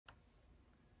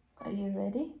Are you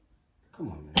ready? Come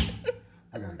on, man.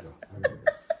 I gotta go.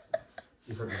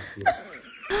 You hurt my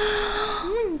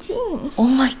feelings. Oh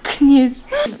my goodness.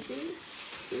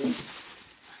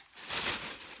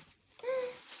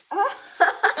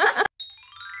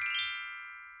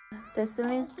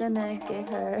 Dasomi's gonna get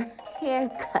her hair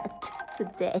cut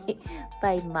today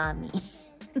by mommy.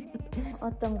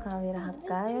 어떤 가위를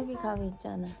할까? 여기 가위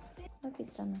있잖아. 여기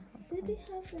있잖아. Did they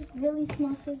have like really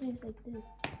small scissors like this?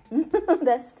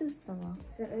 That's too small.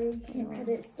 So you can cut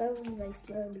it slowly, like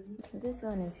slowly. This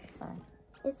one is fun.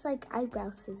 It's like eyebrow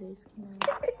scissors.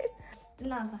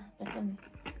 일로 와봐, 다솜이.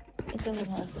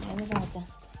 이쪽으로 와서 여기서 하자.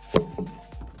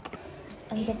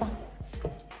 앉아봐.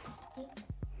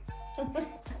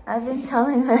 I've been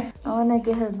telling her I want to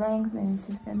get her bangs and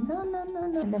she said no.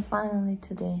 And then finally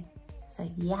today she's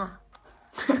like yeah.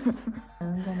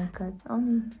 I'm gonna cut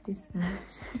only this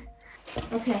much.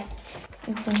 Okay,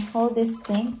 you can hold this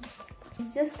thing.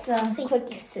 It's just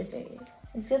quick scissors.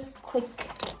 It's just quick.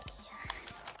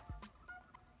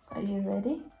 Are you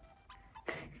ready?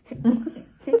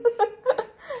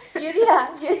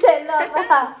 유리야 일로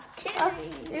와봐.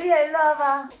 유리야 일로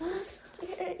와봐.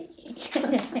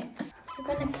 I'm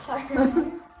gonna cut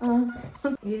her.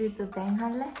 유리도 뱅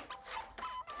할래?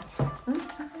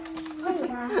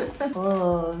 Yeah.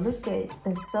 Oh, look at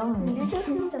the song. You just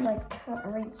need to like cut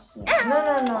right here.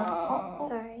 No.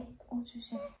 Sorry.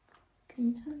 조심.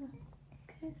 괜찮아.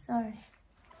 Okay, sorry.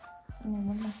 언니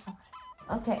몰랐어.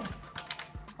 Okay.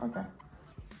 Hold on.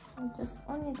 I'm just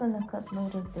only gonna cut a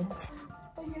little bit.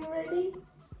 Are you ready?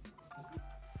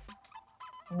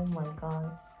 Oh my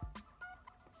gosh.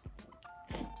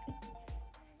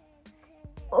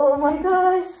 Oh my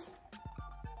gosh.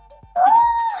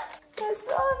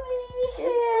 Dasomi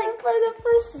hair for the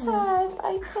first time.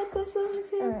 I cut Dasomi's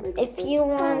hair for the If first you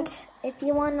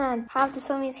time. wanna have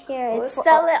Dasomi's hair, We'll it's for,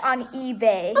 sell it on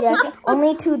eBay. yeah,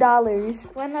 only $2.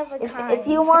 One of a kind. If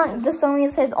you want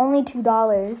Dasomi's hair, it's only $2.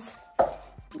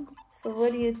 So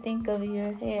what do you think of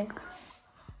your hair?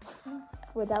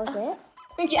 Wait, that was it?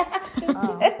 Yeah.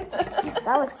 Oh,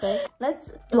 that was quick.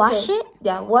 Let's Wash it?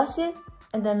 Yeah, wash it,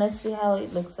 and then let's see how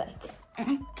it looks like.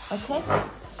 Okay?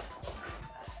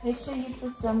 Make sure you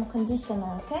put some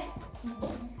conditioner, okay?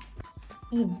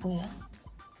 이게 뭐야?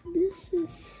 This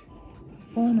is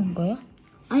뭐 하는 거야?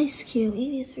 Ice Cube.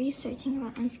 Evie is researching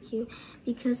about Ice Cube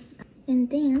because in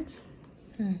dance,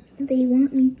 they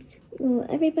want me to, well,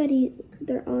 everybody,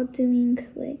 they're all doing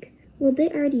like, well, they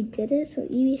already did it, so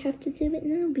Evie have to do it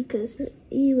now because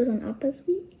Evie was on Appa's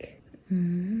week.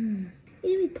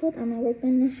 Evie told Amma we're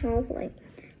gonna have like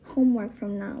homework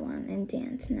from now on and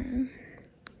dance now.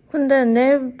 근데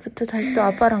내일부터 다시 또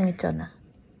아빠랑 있잖아.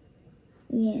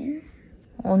 Yeah.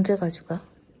 언제 가져가?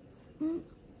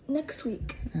 Next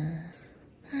week.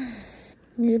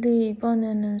 유리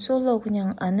이번에는 솔로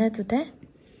그냥 안 해도 돼?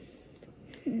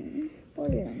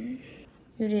 몰라.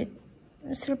 유리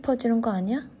슬퍼지는 거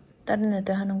아니야? 다른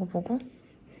애들 하는 거 보고?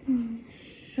 응?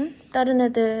 다른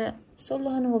애들 솔로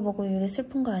하는 거 보고 유리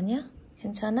슬픈 거 아니야?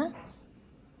 괜찮아?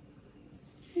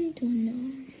 I don't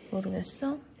know.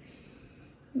 모르겠어?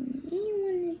 I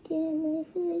wanna get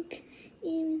like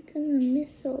Evie's gonna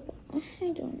miss solo.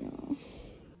 I don't know.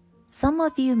 Some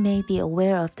of you may be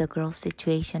aware of the girl's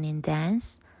situation in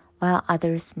dance, while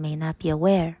others may not be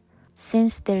aware.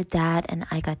 Since their dad and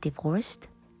I got divorced,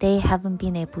 they haven't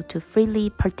been able to freely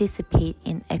participate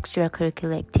in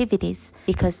extracurricular activities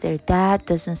because their dad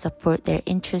doesn't support their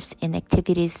interest in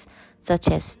activities such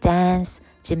as dance,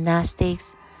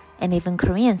 gymnastics, and even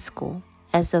Korean school.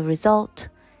 As a result,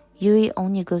 Yuri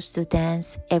only goes to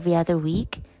dance every other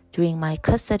week during my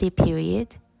custody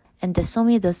period, and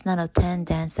Dasomi does not attend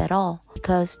dance at all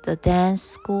because the dance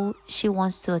school she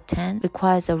wants to attend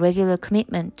requires a regular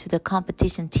commitment to the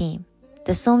competition team.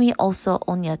 Dasomi also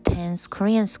only attends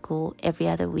Korean school every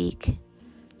other week.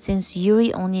 Since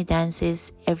Yuri only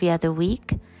dances every other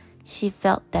week, she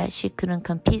felt that she couldn't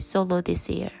compete solo this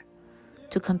year.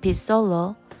 To compete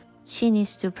solo, she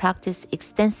needs to practice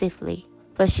extensively,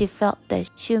 but she felt that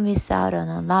she would miss out on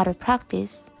a lot of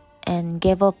practice and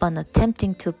gave up on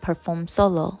attempting to perform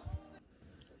solo.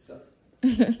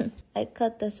 I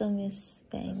cut Dasomi's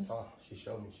bangs. I saw. She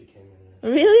showed me. She came in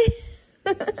here. Really?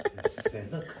 She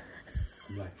said, look.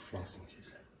 I'm like flossing. She's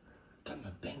like, got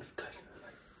my bangs cut.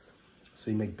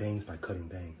 So you make bangs by cutting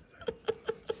bangs.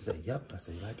 She said, yep. I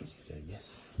said, you like it? She said,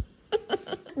 yes.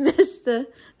 That's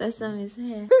Dasomi's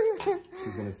hair.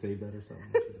 She's going to save that or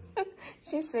something? What you doing?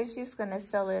 She said she's gonna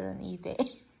sell it on eBay.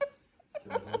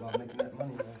 It's all about making that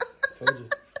money, man. I told you.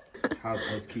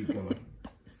 How's keep going?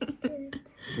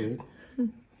 Good.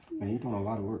 Man, you're doing a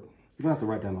lot of work. You don't have to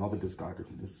write down all the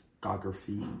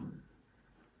discography.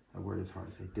 That word is hard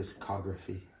to say.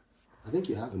 Discography. I think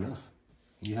you have enough.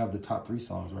 You have the top 3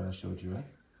 songs, right? I showed you, right?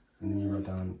 And then you wrote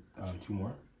down 2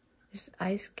 more. Is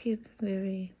Ice Cube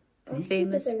very Ice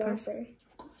famous Cube is a person? rapper.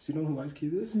 Of course. You know who Ice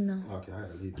Cube is? No. Okay, I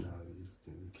gotta leave now.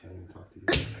 You can't even talk to you.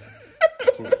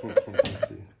 can't talk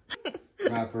to you.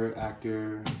 Rapper,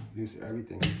 actor, producer,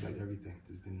 everything. He's like everything.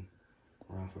 He's been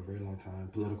around for a very long time.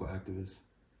 Political activist.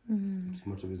 So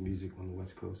much of his music on the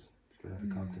West Coast, straight out of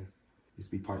Compton. Used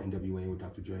to be part of NWA with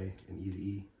Dr. Dre and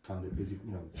Eazy-E. Founded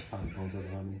founded Bone Thugs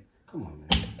and Harmony. Come on,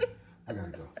 man. I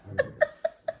gotta go.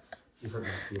 You hurt my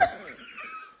feelings.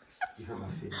 You hurt my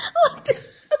feelings.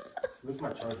 Where's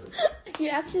my charger? You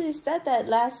actually said that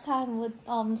last time with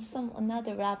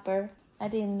another rapper I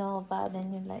didn't know about,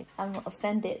 and you're like, I'm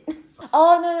offended.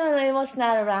 Oh no, it was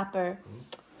not a rapper.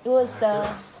 It was the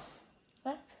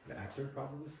what? The actor,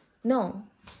 probably? No,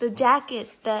 the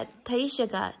jacket that Taisha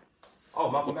got. Oh,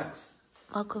 Malcolm X.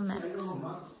 Malcolm X.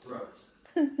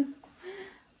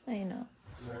 I know.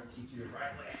 Teach you the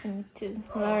right way. I need to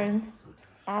learn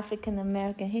African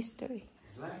American history.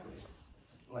 Exactly.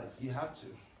 Like, you have to.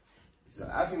 So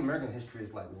African American history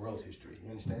is like world history.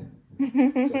 You understand? So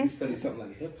if you study something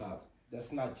like hip hop,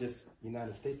 that's not just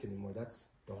United States anymore. That's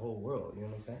the whole world. You know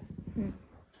what I'm saying?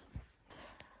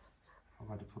 I'm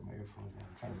about to put my earphones in.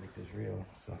 I'm trying to make this real.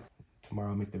 So tomorrow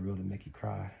I'll make the reel to make you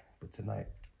cry. But tonight,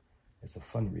 it's a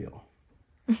fun reel.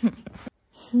 Did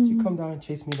you come down and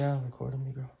chase me down recording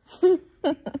me, girl?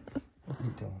 What are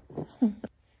you doing?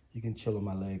 You can chill on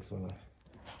my legs while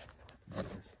I do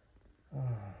this.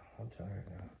 I'm tired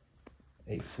now.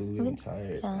 Ate food, I'm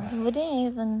tired. Yeah, we didn't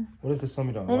even. What is this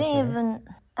summer dog? I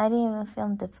didn't even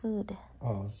film the food.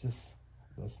 Oh, it's just,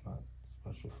 that's not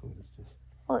special food. It's just.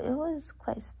 Oh, it was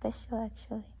quite special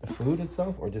actually. The food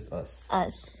itself or just us?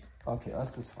 Us. Okay,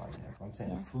 us is fine. Yeah. I'm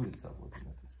saying the food itself wasn't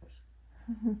nothing special.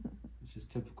 It's just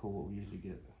typical what we usually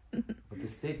get. But the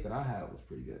steak that I had was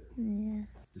pretty good. Yeah.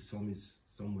 Dasomi's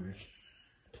somewhere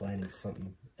planning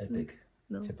something epic.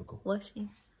 No. Typical.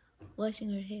 Washing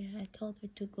her hair. I told her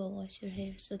to go wash her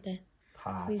hair so that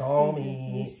we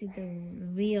see the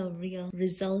real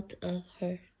result of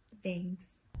her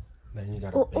bangs. Man, you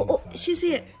got Oh, she's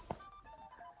here.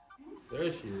 There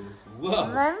she is.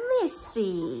 Whoa. Let me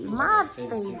see. My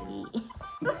baby.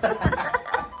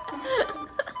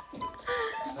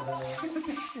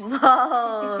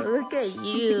 Whoa, look at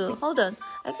you. Hold on.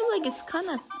 I feel like it's kind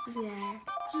of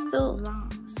still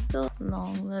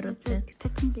long a little bit.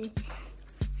 Technically.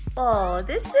 Oh,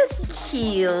 this is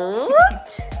cute.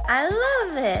 I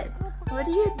love it. What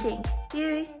do you think?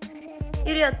 Yuri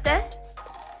어때?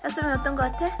 다솜이 어떤 거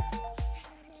같아?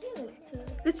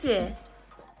 그치?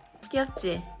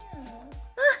 귀엽지?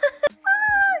 아,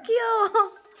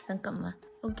 귀여워. 잠깐만.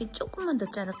 여기 조금만 더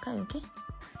자를까, 여기?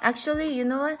 Actually, you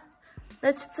know what?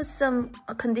 Let's put some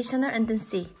conditioner and then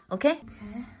see, okay?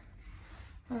 Okay.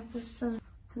 I put some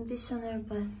conditioner,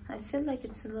 but I feel like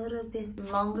it's a little bit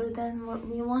longer than what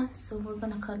we want, so we're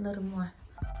gonna cut a little more.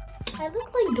 I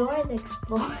look like Dora the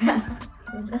Explorer.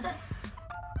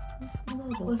 Just a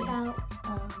little Without,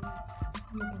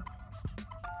 just a little bit.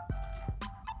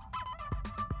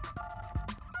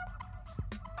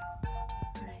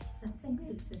 Right, I think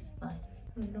this is fine.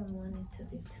 We don't want it to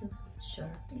be too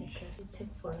short because it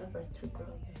takes forever to grow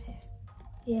your hair.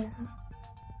 yeah.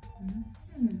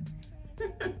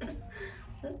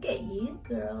 Look at you,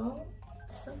 girl.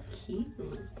 So cute,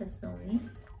 Dasomi.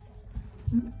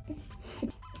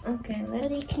 Okay,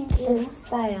 let's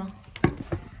style.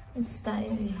 Let's style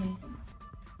your hair.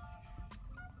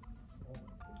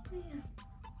 Yeah.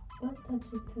 Don't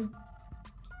touch it too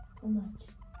much.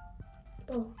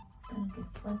 Oh. It's gonna get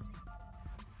fuzzy.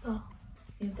 Oh.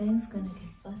 Your bangs gonna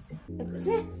get fuzzy. 예쁘지?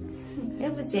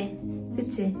 예쁘지?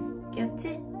 그치? 귀엽지?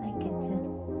 Like it too.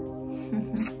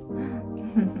 Wow.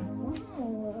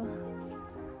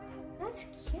 That's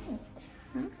cute.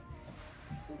 Hmm?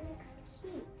 She looks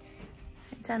cute.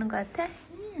 괜찮은 거 같아?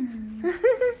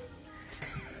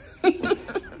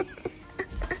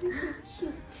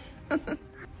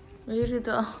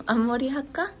 유리도 앞머리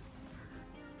할까?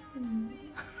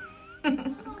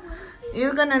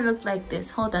 You're gonna look like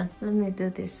this. Hold on. Let me do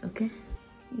this, okay?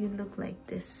 You look like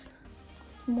this.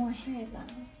 It's more hair though.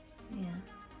 Yeah.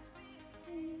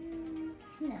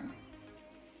 No.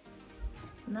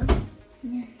 No?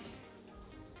 No.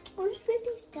 Where's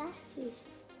baby's glasses?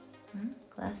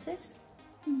 Glasses?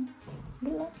 I'm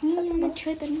gonna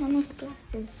try them on with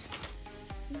glasses.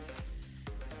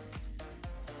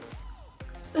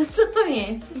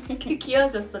 소미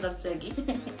귀여워졌어 갑자기.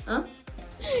 어?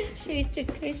 Sweet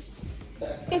Chris.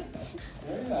 Very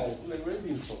nice. Look, very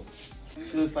beautiful.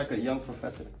 She looks like a young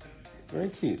professor. Very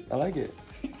cute. I like it.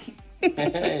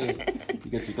 Hey,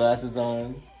 you got your glasses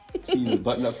on. She even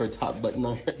button up her top button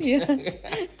on. Yeah.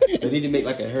 They need to make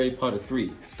like a Harry Potter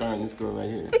 3 starring this girl right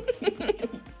here.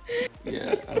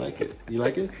 Yeah, I like it. You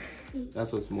like it?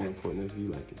 That's what's more important if you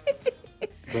like it.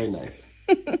 Very nice.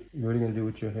 What are you gonna do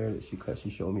with your hair that she cut? She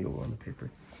showed me over on the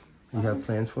paper. You have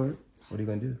plans for it? What are you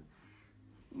gonna do?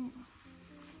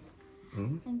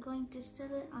 I'm going to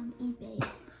sell it on eBay.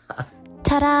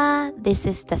 Ta-da! This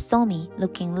is Dasomi,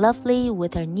 looking lovely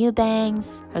with her new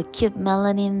bangs, her cute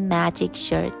melanin magic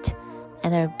shirt,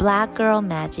 and her black girl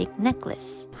magic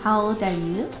necklace. How old are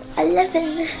you?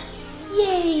 11.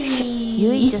 Yay!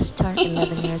 Yuri just turned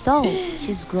 11 years old.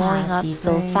 She's growing up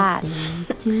so fast.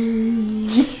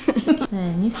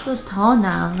 Man, you're so tall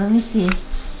now. Let me see.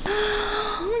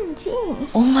 OMG.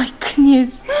 Oh my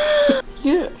goodness.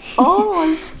 You're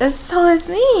almost as tall as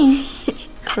me.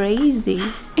 Crazy.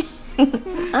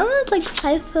 I'm like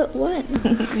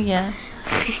 5'1". Yeah.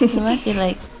 You might be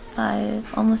like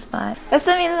 5, almost 5.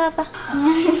 Dasomi, lava.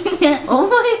 Oh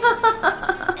my god.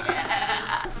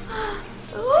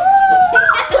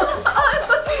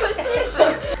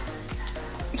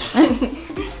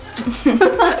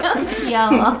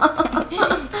 귀여워.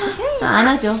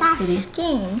 안아줘, 둘이.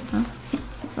 Skin.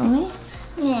 소미?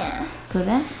 Yeah.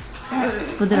 그래?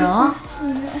 부드러워?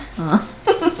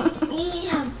 You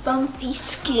have bumpy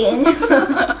skin.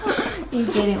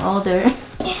 You're getting older.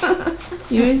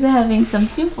 You're having some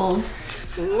pimples.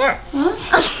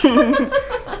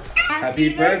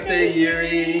 Happy birthday,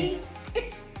 Yuri!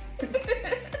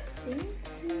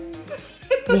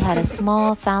 We had a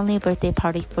small family birthday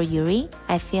party for Yuri.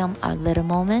 I filmed our little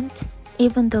moment.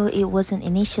 Even though it wasn't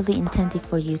initially intended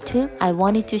for YouTube, I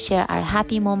wanted to share our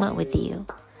happy moment with you.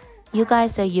 You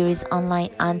guys are Yuri's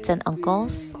online aunts and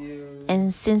uncles.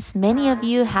 And since many of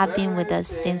you have been with us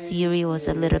since Yuri was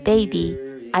a little baby,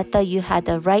 I thought you had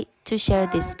the right to share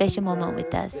this special moment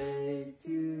with us.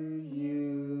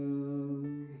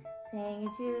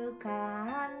 생일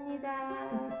축하합니다.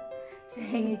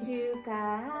 생일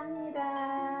축하합니다.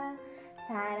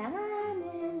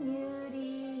 사랑하는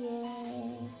유리의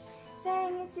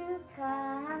생일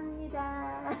축하합니다.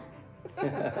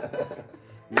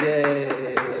 Yay!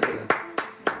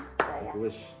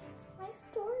 Wish. My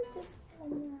story just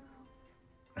fell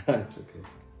out. That's okay.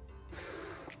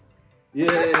 Yay!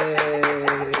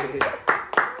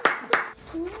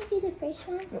 Can I do the first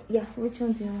one? Yeah, which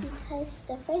one do you want? Because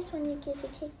the first one you give the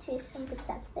cake to somebody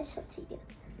that's special to you.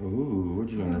 Ooh, where'd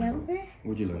you learn that Remember? from?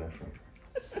 Where'd you learn that from?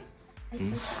 I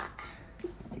forgot.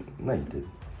 No, you didn't.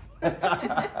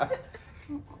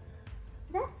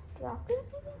 That's strawberry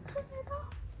covered off.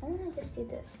 Why don't I just do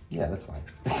this? Yeah, that's fine.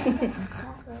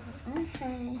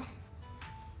 Okay.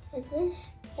 So this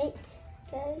cake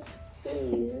goes to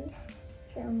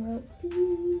drumroll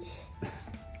please.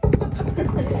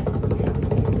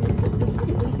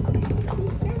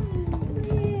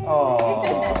 Oh,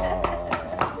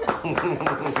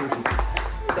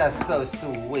 that's so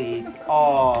sweet.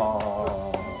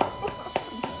 Oh,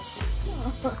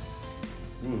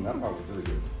 that part was really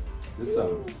good. This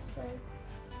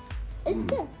It's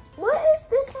good. What is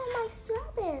this on my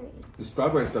strawberry? the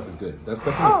strawberry stuff is good. That's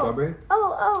definitely strawberry.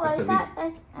 Oh, That's I a thought,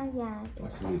 yeah.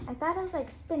 That's a leaf. I thought it was like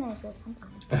spinach or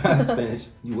something. Spanish.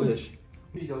 You wish.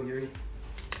 Here you go, Yuri.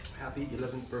 Happy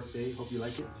 11th birthday. Hope you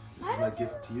like it. This is my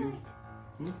gift to you.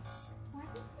 Why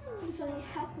do you usually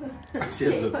have She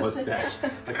has a mustache.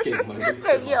 I can't mind.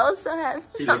 You also have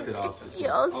She licked it off. You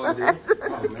also oh, have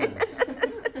oh man.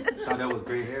 Thought that was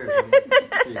gray hair. Here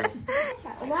you go.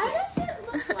 Why does it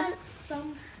look like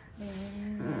some... I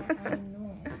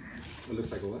know. It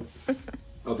looks like a what?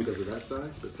 Oh, because of that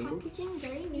side? The symbol? Packaging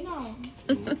very neat. No.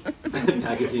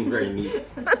 Packaging very neat. It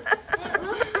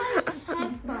looks like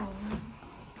headphones.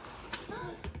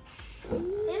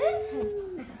 It is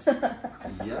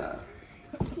headphones. Yeah.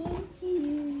 Thank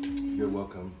you. You're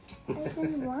welcome. I've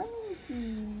been wanting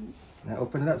these. Now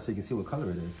open it up so you can see what color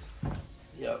it is.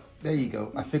 Yep. There you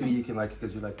go. I figure you can like it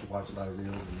because you like to watch a lot of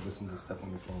reels and listen to stuff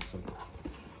on your phone. So.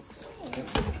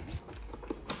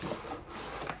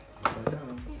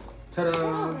 Ta-da!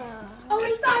 Oh,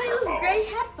 we thought it was gray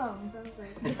headphones. I was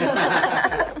like,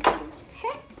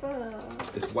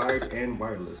 headphones. It's wired and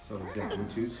wireless. So it's got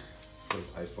Bluetooth because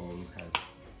iPhone has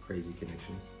crazy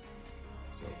connections.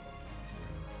 So.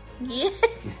 Yeah.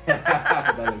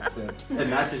 That makes sense. It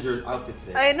matches your outfit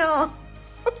today. I know.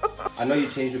 I know you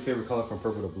changed your favorite color from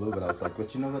purple to blue, but I was like,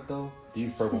 but you know what though?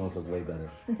 These purple ones look way better.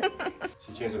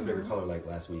 She changed her favorite color like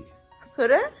last week.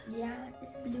 그래? Yeah,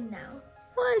 it's blue now.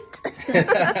 What?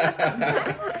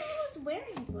 That's why I was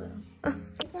wearing blue.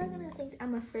 People are gonna think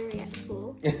I'm a furry at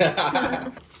school.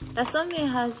 Dasomi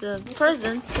has a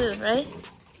present too, right?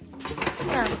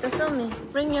 Yeah, Dasomi,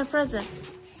 bring your present.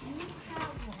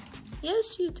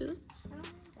 Yes, you do.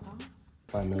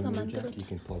 5mm jack, you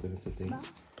can plug it into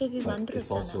things. 베비가 But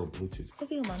it's also 만들었잖아. Bluetooth.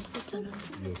 베비가 만들었잖아.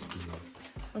 USB.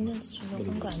 언니한테 주려고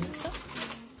한 거 아니었어?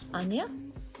 아니야?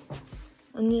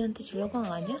 언니한테 주려고 한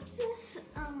거 아니야?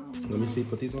 Let me see.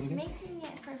 Put these on here. Making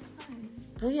it for fun.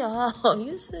 뭐야?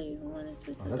 You said you wanted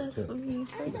to do that for me.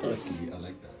 I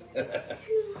like that.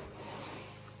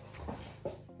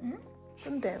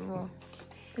 근데 뭐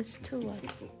it's too what?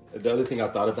 The other thing I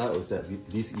thought about was that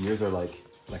these ears are like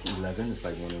 11. It's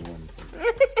like 1 and 1.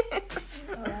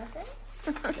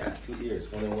 Yeah, 2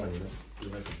 ears, 1 and 1. You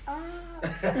know.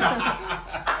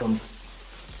 11.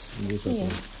 Do something.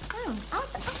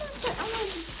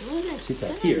 She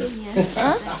said here.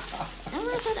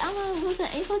 I'm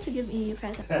wasn't able to give you a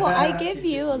present. Well, I gave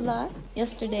you a lot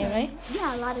yesterday, right?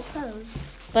 Yeah, a lot of clothes.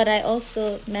 But I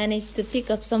also managed to pick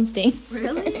up something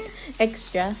Really?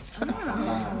 extra. How did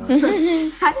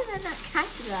I not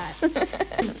catch that?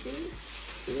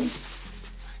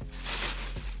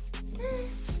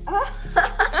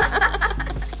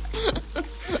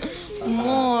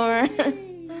 More.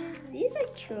 These are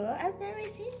cool. I've never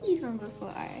seen these ones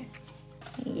before.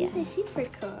 Yeah. These are super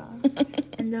cool.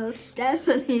 And they'll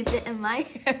definitely fit in my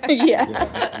hair. Yeah. Yeah, you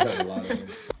got a lot of them.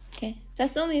 Okay.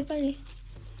 Dasomi, 빨리.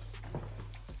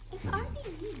 It's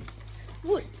already used.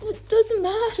 What doesn't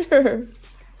matter.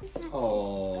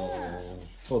 Oh.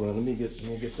 Hold on, let me get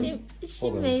She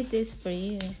Hold on. made this for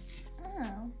you.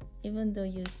 Oh. Even though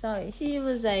you saw it, she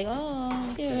was like, "Oh,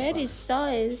 she already saw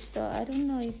it, so I don't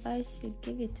know if I should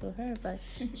give it to her." But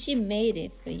she made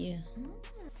it for you.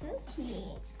 So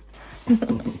cute.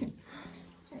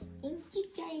 Thank you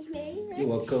guys very much. You're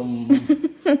welcome.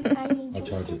 I need I'll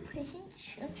charge it.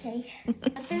 presents. Okay.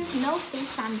 But there's no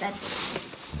face on that.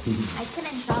 I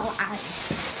couldn't draw eyes.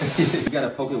 You gotta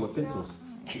poke it with pencils.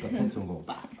 The pencil go.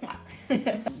 Bah, bah.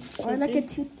 Or like a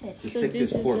toothpick. Just So take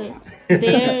this is fork. the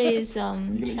bear is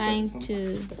eat trying that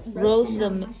to roast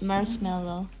the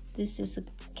marshmallow. This is a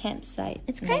campsite.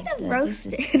 It's kind Like of that.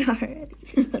 roasted already.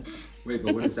 Wait,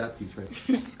 but what is that piece right?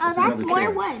 Oh, That's that's another more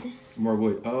chair. wood. More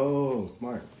wood. Oh,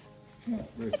 smart.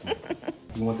 Very smart.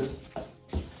 You want this?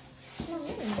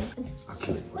 I'll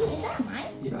kill it. Wait, is that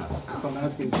mine? Yeah, that's what I'm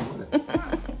asking if you want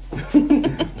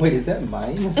it. Wait, is that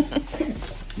mine?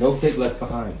 No cake left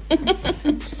behind.